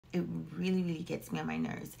It really gets me on my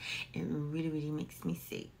nerves. It really makes me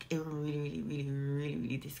sick. It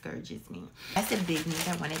really discourages me. That's a big news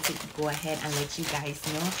I wanted to go ahead and let you guys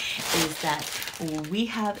know, is that we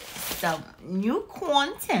have some new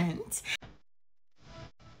content.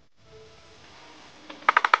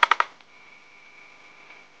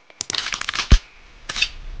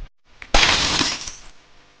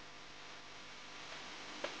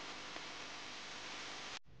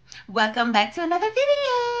 Welcome back to another video.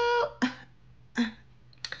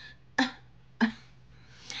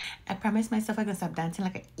 I promised myself I'm gonna stop dancing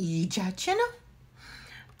like an idiot, you know?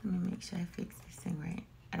 Let me make sure I fix this thing right.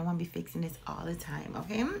 I don't want to be fixing this all the time,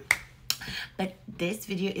 okay? But this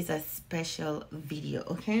video is a special video,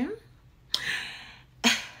 okay?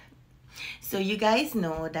 So you guys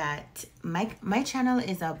know that my channel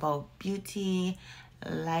is about beauty,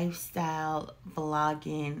 lifestyle,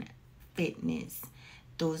 vlogging, fitness,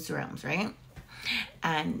 those realms, right?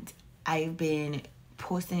 And I've been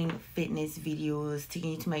posting fitness videos,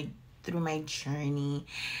 taking you through my journey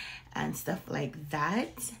and stuff like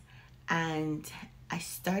that. And I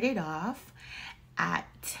started off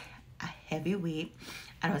at a heavy weight,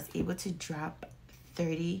 and I was able to drop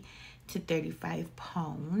 30 to 35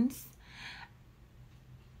 pounds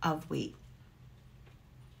of weight.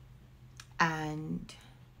 And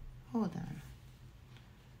hold on.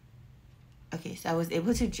 Okay, so I was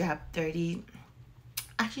able to drop 30.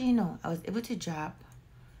 Actually, no, I was able to drop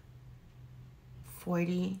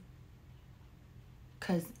 40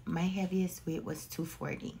 because my heaviest weight was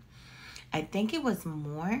 240. I think it was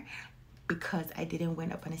more because I didn't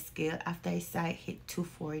went up on a scale after I saw it hit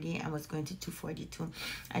 240 and was going to 242.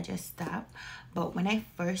 I just stopped. But when I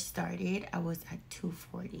first started, I was at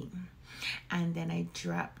 240, and then I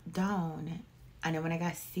dropped down, and then when I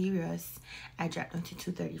got serious, I dropped down to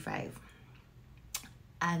 235.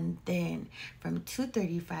 And then from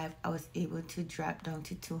 235, I was able to drop down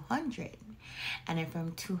to 200. And then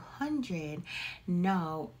from 200,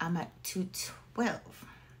 now I'm at 212.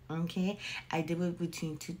 Okay? I did it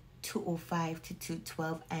between 205 to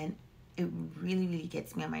 212, and it really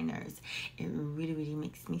gets me on my nerves. It really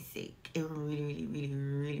makes me sick. It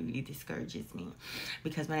really discourages me,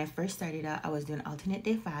 because when I first started out, I was doing alternate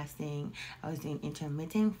day fasting, I was doing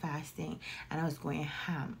intermittent fasting, and I was going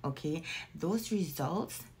ham. Okay, those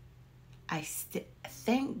results,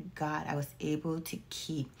 thank God I was able to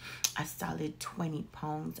keep a solid 20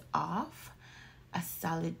 pounds off. A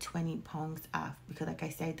solid 20 pounds off, because like I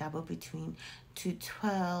said, I doubled between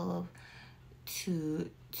 212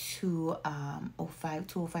 to 205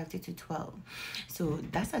 to 212. So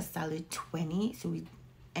that's a solid 20. So we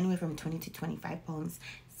anywhere from 20 to 25 pounds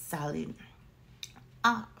solid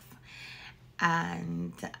off.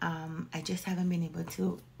 And I just haven't been able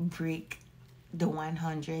to break the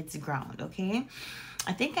 100s ground. Okay,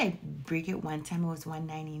 I think I break it one time. It was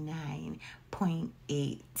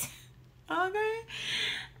 199.8. Okay,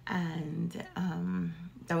 and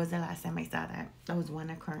that was the last time I saw that. That was one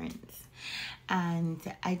occurrence. And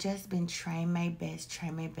I just been trying my best,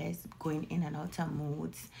 going in and out of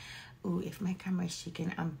moods. Oh, if my camera is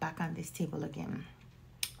shaking, I'm back on this table again.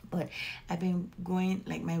 But I've been going,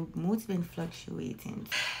 like, my mood's been fluctuating.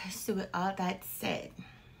 So with all that said,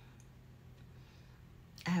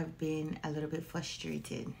 I have been a little bit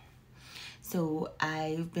frustrated. So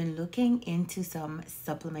I've been looking into some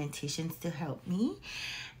supplementations to help me.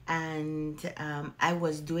 And I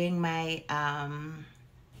was doing my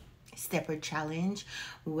stepper challenge,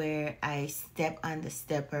 where I step on the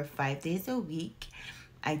stepper 5 days a week.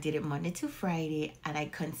 I did it Monday to Friday, and I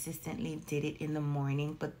consistently did it in the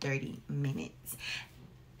morning for 30 minutes.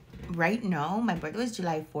 Right now, my birthday was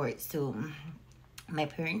July 4th, so my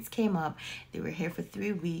parents came up. They were here for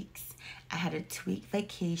 3 weeks. I had a 2-week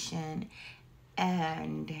vacation,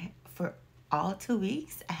 and for all 2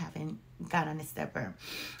 weeks, I haven't got on a stepper.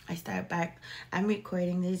 I started back. I'm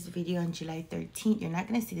recording this video on July 13th. You're not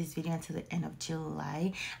going to see this video until the end of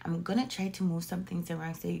July. I'm going to try to move some things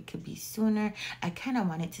around so it could be sooner. I kind of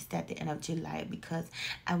wanted to start the end of July because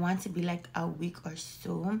I want to be like a week or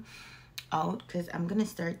so out, because I'm going to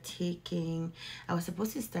start taking, I was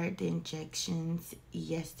supposed to start the injections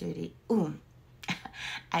yesterday. Oh,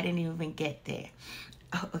 I didn't even get there.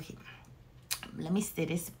 Oh, okay. Let me say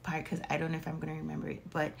this part because I don't know if I'm going to remember it.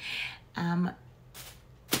 But I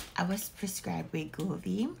was prescribed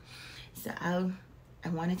Wegovy. So I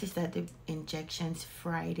wanted to start the injections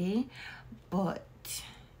Friday. But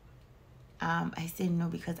I said no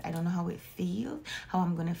because I don't know how it feels, how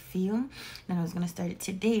I'm gonna feel. Then I was gonna start it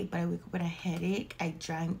today, but I wake up with a headache. I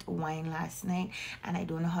drank wine last night and I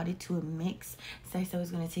don't know how the two mix. So I said I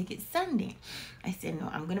was gonna take it Sunday. I said no,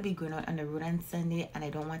 I'm gonna be going out on the road on Sunday and I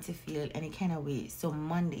don't want to feel any kind of way. So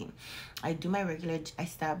Monday, I do my regular, I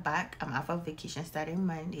start back. I'm off of vacation starting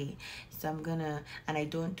Monday. So I'm gonna, and I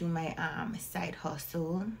don't do my side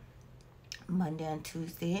hustle Monday and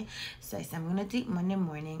Tuesday. So I said I'm gonna do it Monday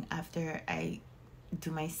morning after I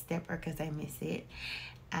do my step work because I miss it,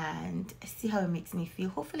 and see how it makes me feel.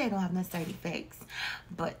 Hopefully I don't have no side effects,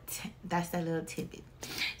 but that's a little tidbit.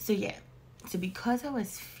 So yeah, so because I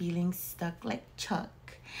was feeling stuck like Chuck,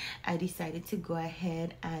 I decided to go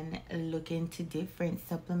ahead and look into different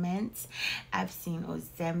supplements. I've seen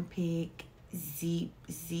Ozempic,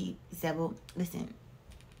 Zebo. Listen,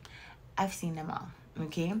 I've seen them all,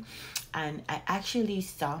 okay? And I actually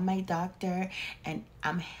saw my doctor and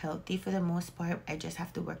I'm healthy for the most part. I just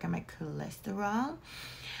have to work on my cholesterol.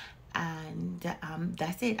 And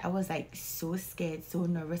that's it. I was like so scared, so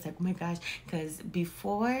nervous, like oh my gosh, because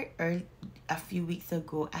before or a few weeks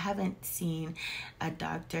ago I haven't seen a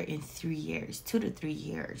doctor in 3 years, 2 to 3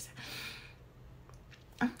 years.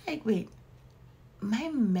 I'm like, wait, my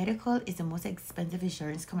medical is the most expensive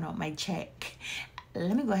insurance coming out my check.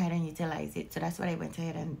 Let me go ahead and utilize it. So that's what I went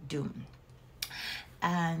ahead and do.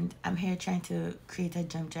 And I'm here trying to create a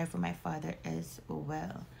jump drive for my father as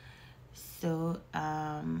well. So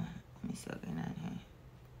let me see what's going on here.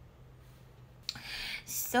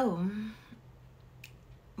 So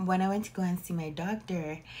when I went to go and see my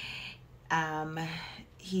doctor,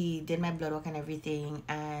 he did my blood work and everything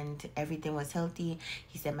was healthy.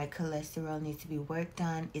 He said my cholesterol needs to be worked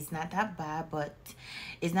on. It's not that bad, but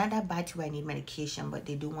it's not that bad to where I need medication, but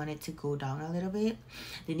they do want it to go down a little bit.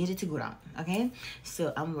 They need it to go down, okay?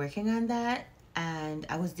 So I'm working on that, and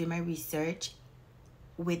I was doing my research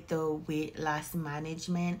with the weight loss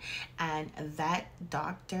management, and that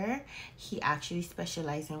doctor, he actually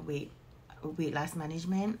specialized in weight loss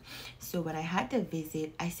management. So when I had the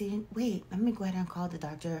visit, I said, wait, let me go ahead and call the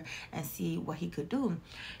doctor and see what he could do.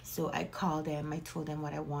 So I called him, I told him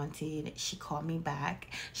what I wanted. She called me back.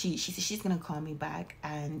 She said she's gonna call me back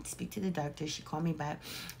and speak to the doctor. She called me back.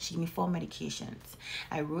 She gave me 4 medications.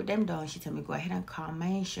 I wrote them down. She told me go ahead and call my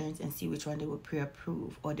insurance and see which one they would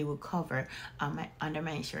pre-approve or they would cover under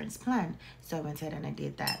my insurance plan. So I went ahead and I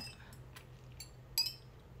did that.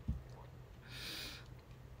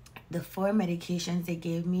 The 4 medications they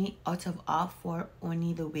gave me, out of all 4,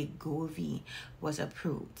 only the Wegovy was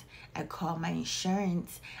approved. I called my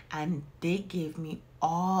insurance and they gave me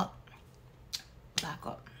all back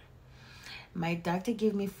up. My doctor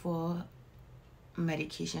gave me 4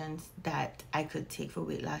 medications that I could take for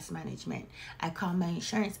weight loss management. I called my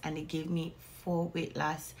insurance and they gave me 4 weight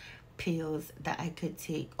loss pills that I could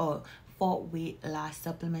take, or 4 weight loss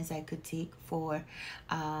supplements I could take for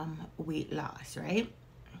weight loss, right?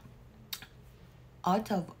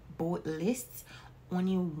 Out of both lists,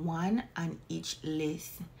 only 1 on each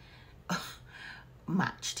list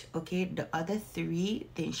matched, okay? The other 3,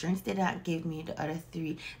 the insurance did not give me. The other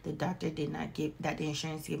 3, the doctor did not give. That the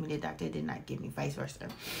insurance gave me, the doctor did not give me, vice versa.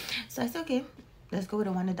 So I said, okay, let's go with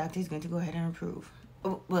the one the doctor is going to go ahead and approve.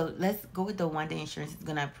 Oh, well, let's go with the one the insurance is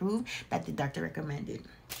going to approve that the doctor recommended.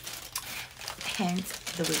 Hence,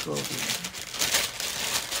 the Wegovy.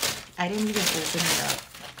 I didn't even open it up.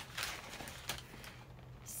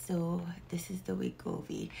 So this is the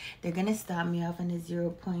Wegovy. They're gonna start me off on a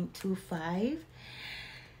 0.25.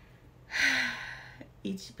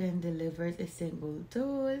 Each pen delivers a single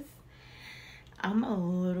dose. I'm a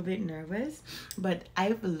little bit nervous, but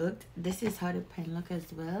I've looked. This is how the pen look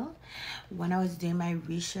as well. When I was doing my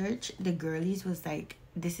research, the girlies was like,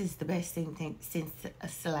 this is the best thing since a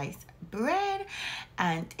sliced bread,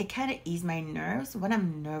 and it kind of eased my nerves. What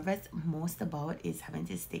I'm nervous most about is having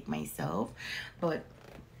to stick myself, but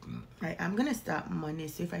I'm gonna start Monday.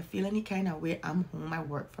 So if I feel any kind of way, I'm home. I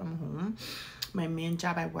work from home. My main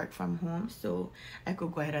job, I work from home, so I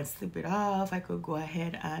could go ahead and slip it off. I could go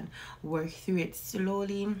ahead and work through it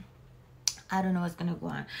slowly. I don't know what's gonna go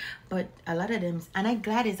on, but a lot of them, and I'm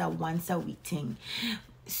glad it's a once a week thing.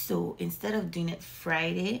 So instead of doing it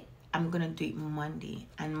Friday, I'm gonna do it Monday,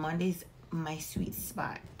 and Monday's my sweet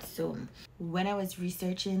spot. So when I was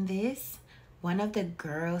researching this, one of the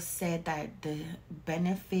girls said that the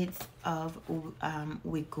benefits of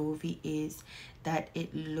Wegovy is that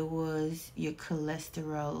it lowers your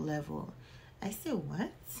cholesterol level. I said,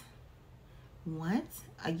 what? What?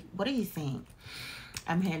 What are you saying?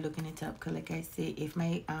 I'm here looking it up because, like I say, if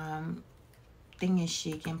my thing is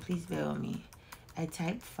shaking, please bear with me. I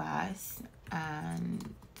type fast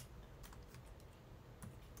and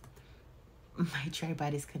my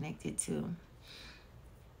tripod is connected to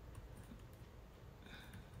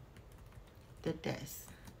the desk.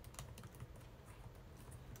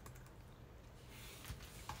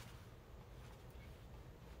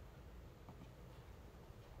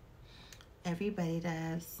 Everybody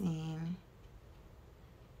that I've seen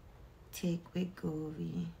take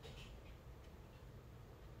Wegovy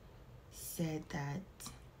said that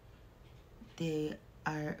they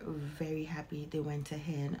are very happy they went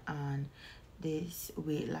ahead on this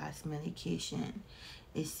weight loss medication.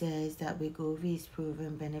 It says that Wegovy's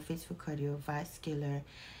proven benefits for cardiovascular,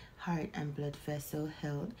 heart and blood vessel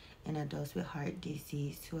health in adults with heart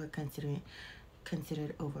disease who are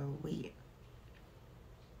considered overweight.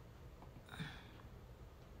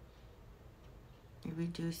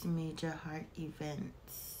 Reduce major heart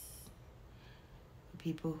events.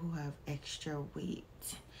 People who have extra weight.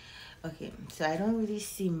 Okay, so I don't really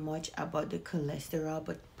see much about the cholesterol,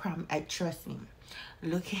 but I trust me.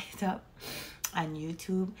 Look it up on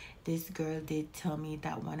YouTube. This girl did tell me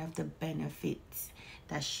that one of the benefits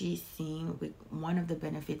that she's seen with one of the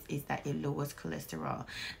benefits is that it lowers cholesterol.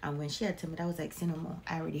 And when she had told me that, I was like, Cinnamon,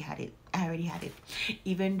 I already had it.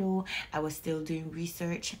 Even though I was still doing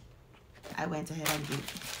research, I went ahead and did.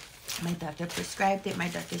 My doctor prescribed it. My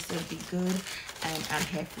doctor said it'd be good, and I'm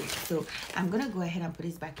here for it. So I'm gonna go ahead and put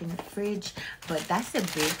this back in the fridge. But that's a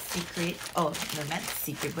big secret. Oh no, not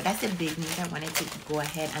secret, but that's a big news I wanted to go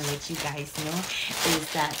ahead and let you guys know,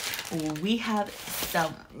 is that we have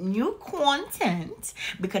some new content,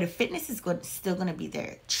 because the fitness is still gonna be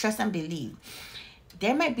there. Trust and believe.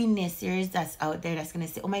 There might be naysayers that's out there that's gonna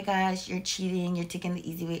say, oh my gosh, you're cheating, you're taking the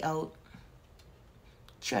easy way out.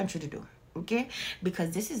 Try to do. Okay,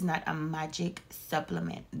 because this is not a magic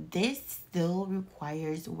supplement. This still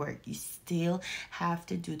requires work. You still have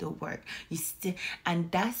to do the work. And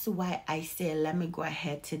that's why I say let me go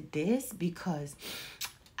ahead to this, because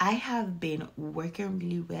I have been working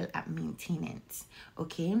really well at maintenance.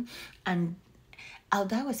 Okay, and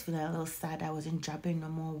although I was feeling a little sad I wasn't dropping no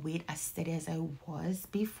more weight as steady as I was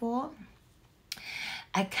before,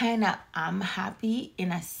 I kind of am happy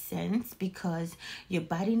in a sense, because your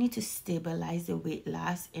body needs to stabilize the weight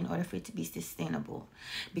loss in order for it to be sustainable.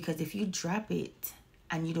 Because if you drop it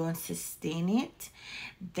and you don't sustain it,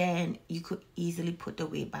 then you could easily put the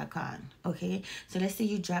weight back on. Okay, so let's say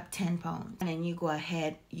you drop 10 pounds and then you go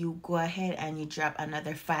ahead and you drop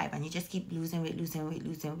another 5, and you just keep losing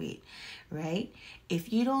weight, right?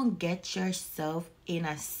 If you don't get yourself in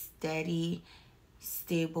a steady,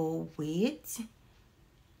 stable weight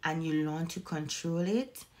and you learn to control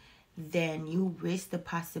it, then you risk the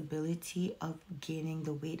possibility of gaining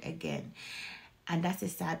the weight again. And that's the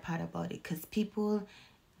sad part about it, because people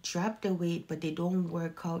drop the weight but they don't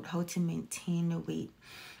work out how to maintain the weight.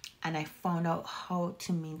 And I found out how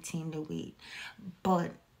to maintain the weight, but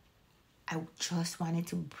I just wanted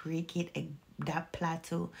to break that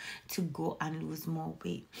plateau to go and lose more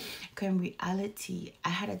weight. Because in reality, I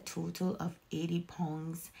had a total of 80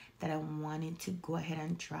 pounds that I wanted to go ahead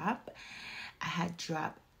and drop. I had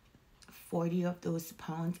dropped 40 of those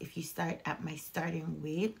pounds if you start at my starting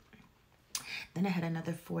weight. Then I had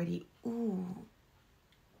another 40. Ooh,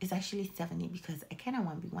 it's actually 70, because I kind of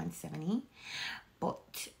want to be 170.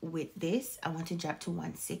 But with this, I want to drop to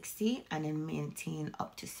 160 and then maintain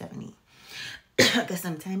up to 70. Because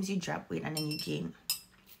sometimes you drop weight and then you gain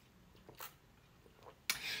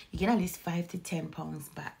at least 5 to 10 pounds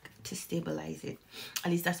back to stabilize it.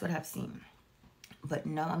 At least that's what I've seen. But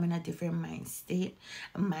now I'm in a different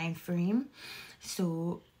mind frame.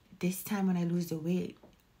 So this time when I lose the weight,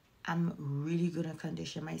 I'm really gonna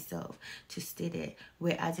condition myself to stay there.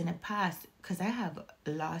 Whereas in the past, because I have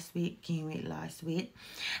lost weight, gain weight, lost weight,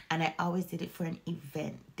 and I always did it for an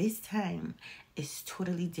event. This time is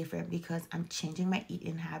totally different, because I'm changing my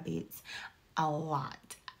eating habits a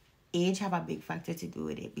lot. Age have a big factor to do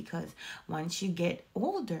with it, because once you get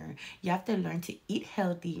older, you have to learn to eat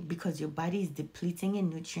healthy, because your body is depleting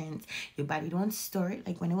in nutrients. Your body don't store it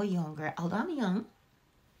like when I was younger. Although I'm young,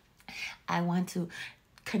 I want to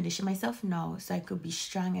condition myself now so I could be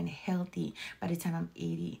strong and healthy by the time I'm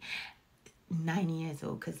 89 years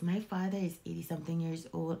old, because my father is 80 something years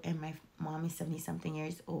old and my mom is 70 something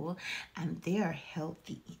years old, and they are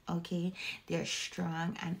healthy. Okay, they're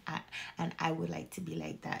strong, and I would like to be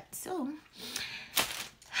like that. So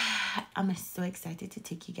I'm so excited to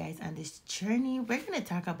take you guys on this journey. We're gonna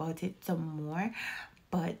talk about it some more,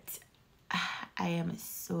 but I am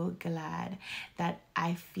so glad that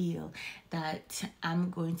I feel that I'm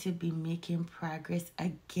going to be making progress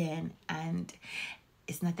again, and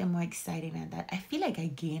it's nothing more exciting than that. I feel like I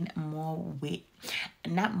gained more weight.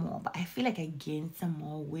 Not more, but I feel like I gained some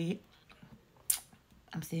more weight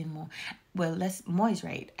I'm saying more. Well, less more is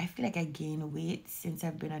right. I feel like I gained weight since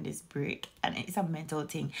I've been on this break, and it's a mental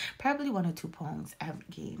thing. Probably 1 or 2 pounds I've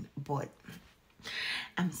gained, but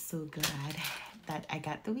I'm so glad that I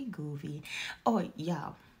got the Wegovy. Oh yeah,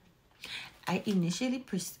 I initially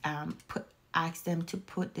asked them to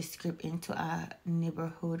put the script into a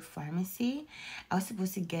neighborhood pharmacy. I was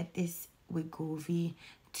supposed to get this Wegovy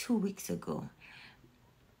 2 weeks ago.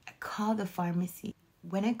 I called the pharmacy.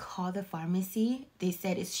 When I called the pharmacy, they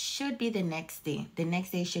said it should be the next day. The next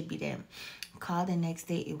day should be there. Called the next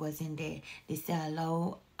day, it wasn't there. They said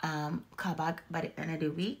allow call back by the end of the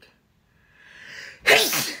week.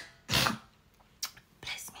 Bless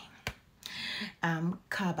me.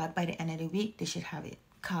 Call back by the end of the week, they should have it.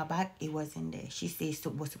 Call back, it wasn't there. She says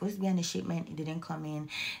it was supposed to be on the shipment, it didn't come in.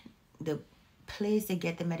 The place they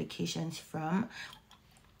get the medications from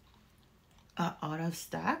are out of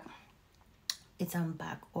stock. It's on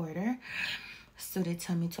back order. So they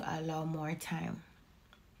tell me to allow more time.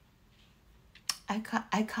 I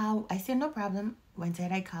said no problem. Went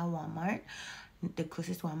ahead, I called Walmart, the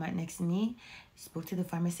closest Walmart next to me. Spoke to the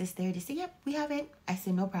pharmacist there. They said, yep, we have it. I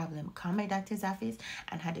said no problem. Called my doctor's office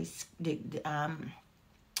and had the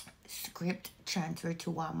script transferred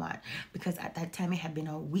to Walmart, because at that time it had been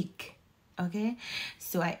a week. Okay,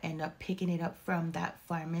 so I end up picking it up from that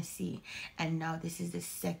pharmacy, and now this is the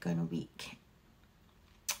second week.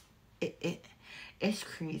 It's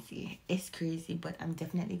crazy. It's crazy, but I'm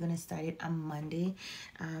definitely gonna start it on Monday.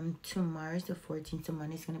 Tomorrow's the 14th, so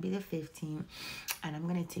Monday's gonna be the 15th, and I'm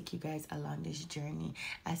gonna take you guys along this journey.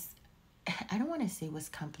 As I don't want to say it was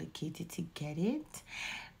complicated to get it,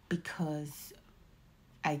 because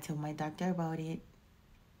I told my doctor about it,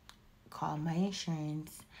 called my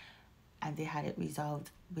insurance, and they had it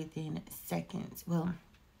resolved within seconds. Well,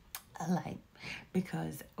 a lie,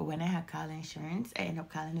 because when I had called insurance, I ended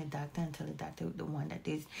up calling the doctor and tell the doctor the one that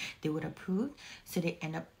they would approve. So they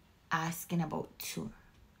end up asking about 2.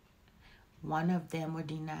 One of them were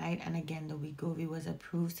denied, and again the Wegovy was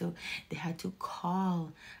approved. So they had to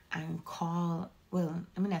call and call. Well,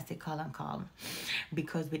 I mean, I say call and call,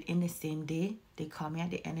 because within the same day they called me at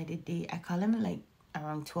the end of the day. I called them like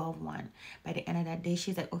around 12:01. By the end of that day,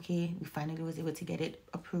 she's like, okay, we finally was able to get it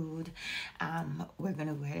approved. We're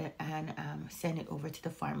gonna go ahead and send it over to the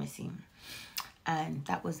pharmacy. And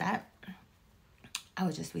that was that. I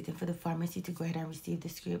was just waiting for the pharmacy to go ahead and receive the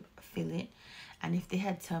script, fill it. And if they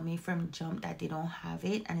had told me from jump that they don't have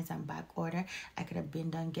it and it's on back order, I could have been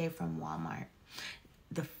done get from Walmart.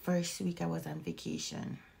 The first week I was on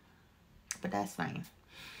vacation, but that's fine.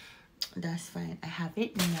 That's fine. I have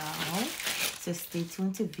it now. So stay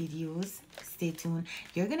tuned to videos. Stay tuned.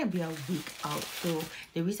 You're going to be a week out. So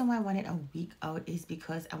the reason why I wanted a week out is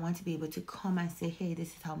because I want to be able to come and say, hey, this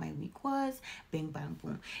is how my week was. Bing, bang,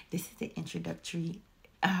 boom. This is the introductory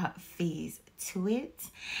phase to it.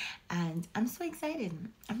 And I'm so excited.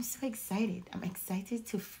 I'm so excited. I'm excited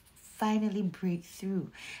to finally break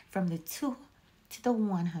through from the 2 to the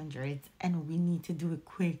 100s, and we need to do it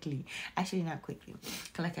quickly. Actually, not quickly,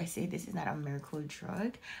 like I say, this is not a miracle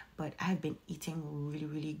drug, but I've been eating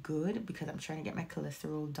really good because I'm trying to get my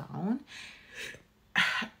cholesterol down.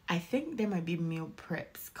 I think there might be meal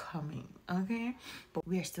preps coming, okay, but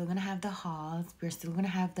we are still gonna have the hauls. We're still gonna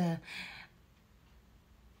have the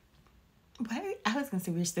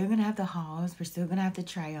we're still gonna have the hauls. We're still gonna have the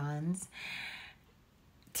try-ons.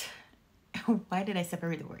 Why did I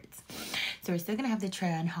separate the words? So we're still going to have the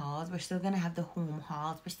try-on hauls. We're still going to have the home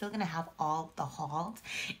hauls. We're still going to have all the hauls,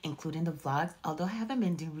 including the vlogs. Although I haven't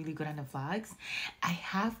been doing really good on the vlogs, I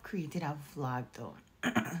have created a vlog though.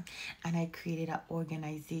 And I created an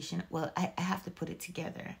organization. Well, I have to put it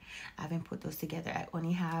together. I haven't put those together. I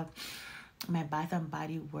only have my Bath and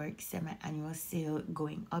Body Works semi-annual sale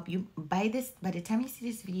going up. By the time you see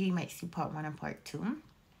this video, you might see part 1 and part 2.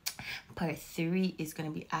 Part 3 is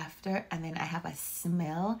going to be after, and then I have a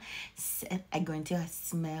smell. I'm going to a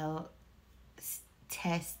smell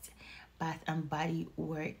test Bath and Body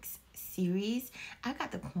Works series. I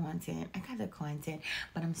got the content,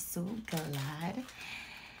 but I'm so glad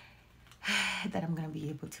that I'm gonna be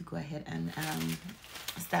able to go ahead and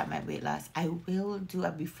start my weight loss. I will do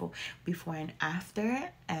a before and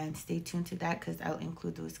after, and stay tuned to that because I'll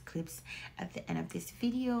include those clips at the end of this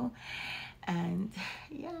video. And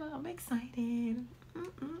yeah, I'm excited.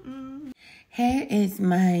 Here is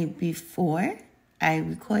my before. I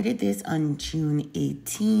recorded this on June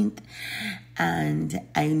 18th, and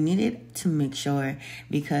I needed to make sure,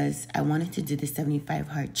 because I wanted to do the 75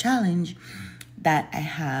 hard challenge, that I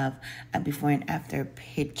have a before and after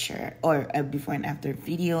picture or a before and after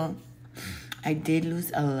video I did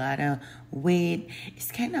lose a lot of weight.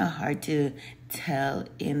 It's kind of hard to tell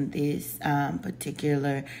in this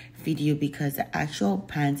particular video because the actual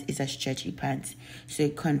pants is a stretchy pants, so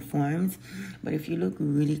it conforms. But if you look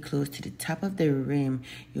really close to the top of the rim,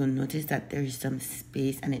 you'll notice that there's some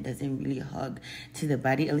space and it doesn't really hug to the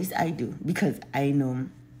body. At least I do, because I know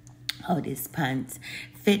how these pants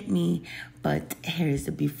fit me. But here is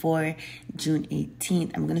the before, June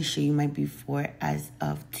 18th. I'm gonna show you my before as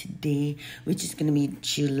of today, which is gonna be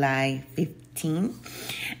July 15th.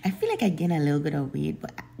 I feel like I gained a little bit of weight,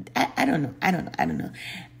 but I don't know.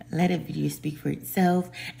 Let a video speak for itself.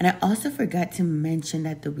 And I also forgot to mention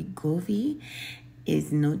that the Wegovy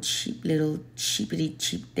is no cheap little cheapity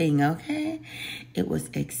cheap thing, okay? It was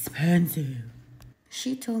expensive.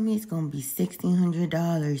 She told me it's going to be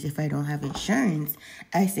 $1,600 if I don't have insurance.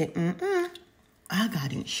 I said, I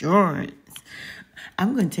got insurance.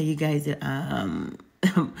 I'm going to tell you guys a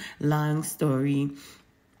long story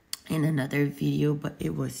in another video, but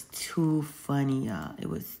it was too funny, y'all. It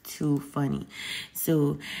was too funny.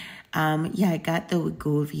 So, yeah, I got the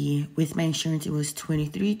Wegovy. With my insurance, it was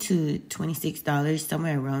 $23 to $26,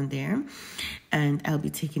 somewhere around there. And I'll be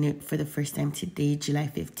taking it for the first time today, July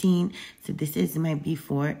 15th. So this is my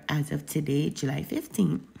before as of today, July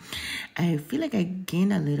 15th. I feel like I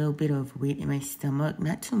gained a little bit of weight in my stomach.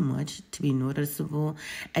 Not too much to be noticeable.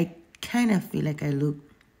 I kind of feel like I look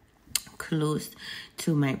close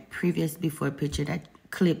to my previous before picture, that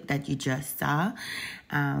clip that you just saw.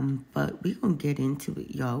 But we're gonna get into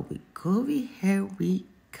it, y'all. Wegovy, here we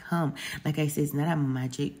come. Like I said, it's not a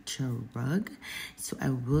magic drug, so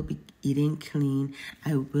I will be eating clean.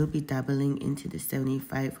 I will be dabbling into the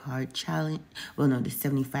 75 hard challenge, well, no, the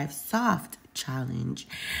 75 soft challenge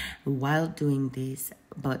while doing this.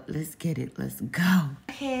 But let's get it, let's go.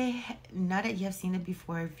 Okay, now that you have seen the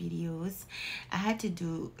before videos, I had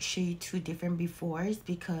to show you two different befores,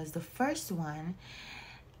 because the first one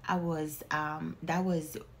that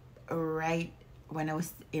was right when I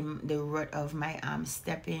was in the root of my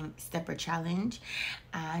stepper challenge.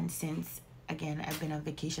 And since again I've been on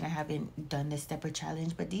vacation, I haven't done the stepper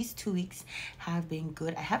challenge, but these 2 weeks have been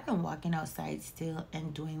good. I have been walking outside still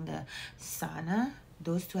and doing the sauna.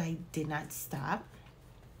 Those two I did not stop.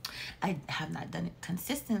 I have not done it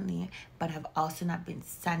consistently, but have also not been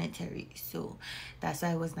sanitary, so that's why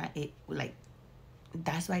I was not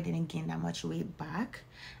that's why I didn't gain that much weight back.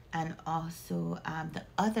 And also the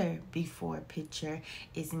other before picture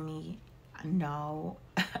is me now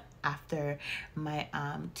after my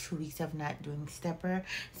 2 weeks of not doing stepper.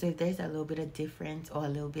 So if there's a little bit of difference or a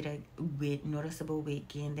little bit of noticeable weight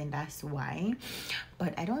gain, then that's why.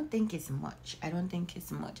 But I don't think it's much. I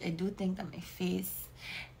do think that my face,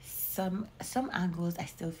 some angles I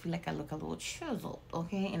still feel like I look a little chiseled,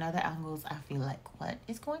 okay? In other angles I feel like, what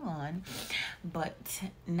is going on? But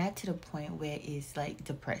not to the point where it's like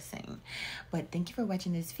depressing. But thank you for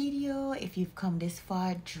watching this video. If you've come this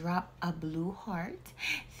far, drop a blue heart.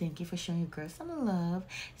 Thank you for showing your girl some love.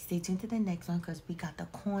 Stay tuned to the next one, because we got the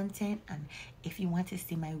content. And if you want to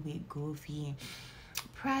see my Wegovy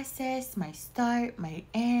process, my start, my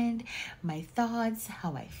end, my thoughts,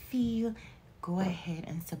 how I feel, go ahead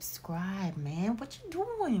and subscribe, man. What you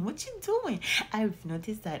doing? I've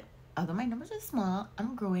noticed that although my numbers are small,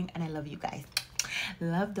 I'm growing, and I love you guys.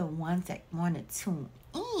 Love the ones that want to tune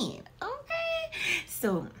in, okay?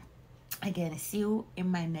 So again, see you in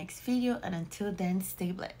my next video, and until then,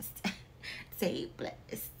 stay blessed. Stay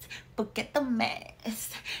blessed. Forget the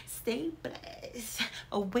mess. Stay blessed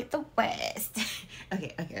with the West.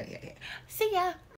 Okay. See ya.